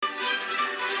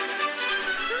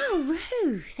Oh,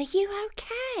 Ruth, are you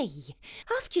okay?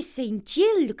 I've just seen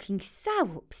Jill looking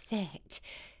so upset.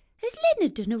 Has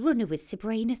Leonard done a runner with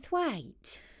Sabrina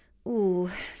Thwaite?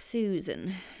 Oh,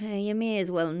 Susan, you may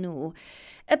as well know.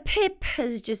 Pip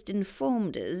has just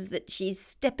informed us that she's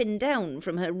stepping down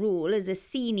from her role as a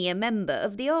senior member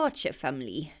of the Archer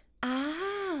family.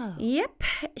 Oh. Yep,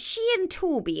 she and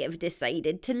Toby have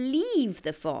decided to leave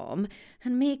the farm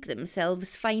and make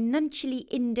themselves financially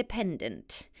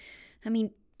independent. I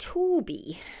mean,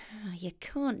 Toby, you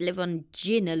can't live on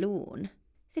gin alone.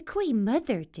 The Queen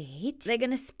Mother did. They're going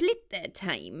to split their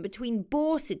time between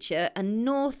Borsetshire and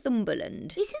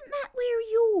Northumberland. Isn't that where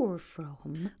you're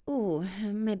from? Oh,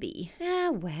 maybe. Ah,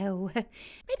 well,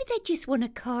 maybe they just want to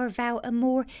carve out a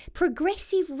more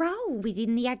progressive role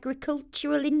within the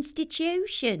agricultural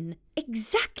institution.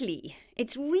 Exactly.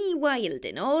 It's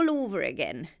rewilding all over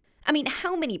again. I mean,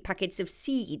 how many packets of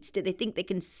seeds do they think they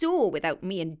can sow without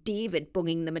me and David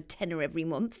bunging them a tenner every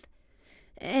month?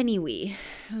 Anyway,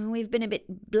 we've been a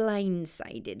bit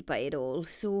blindsided by it all,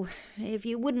 so if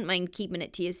you wouldn't mind keeping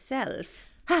it to yourself.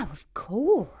 Oh, of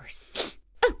course.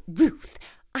 Oh, Ruth,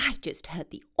 I just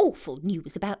heard the awful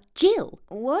news about Jill.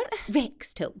 What?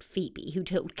 Rex told Phoebe, who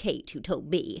told Kate, who told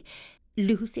me.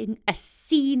 Losing a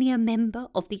senior member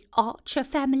of the Archer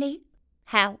family?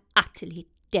 How utterly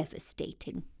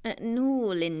devastating. No,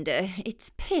 Linda,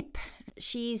 it's Pip.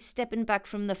 She's stepping back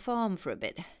from the farm for a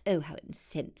bit. Oh, how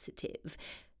insensitive.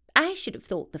 I should have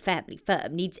thought the family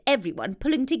firm needs everyone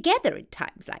pulling together in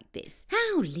times like this.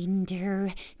 Oh,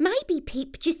 Linda, maybe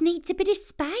Pip just needs a bit of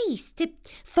space to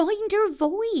find her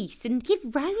voice and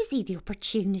give Rosie the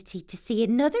opportunity to see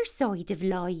another side of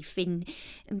life in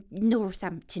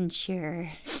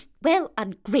Northamptonshire. Well,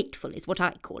 ungrateful is what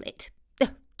I call it.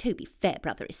 Toby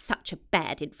Fairbrother is such a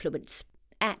bad influence.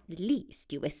 At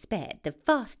least you were spared the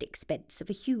vast expense of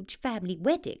a huge family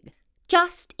wedding.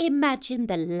 Just imagine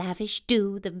the lavish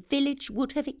do the village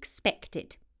would have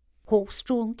expected.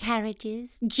 Horse-drawn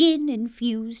carriages,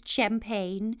 gin-infused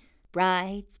champagne,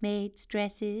 bridesmaids'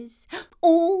 dresses,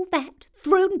 all that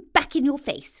thrown back in your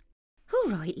face. All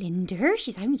right, Linda,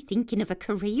 she's only thinking of a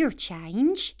career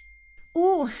change.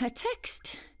 Oh, a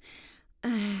text.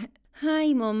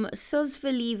 Hi, Mum. Soz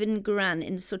for leaving Gran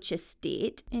in such a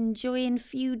state. Enjoying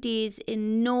few days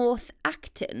in North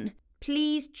Acton.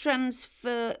 Please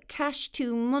transfer cash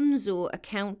to Monzo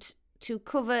account to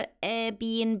cover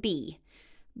Airbnb.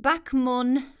 Back,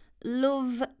 Mun.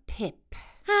 Love, Pip.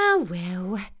 Ah,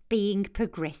 well, being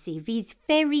progressive is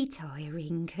very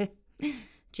tiring.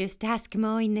 Just ask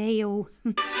my Neil.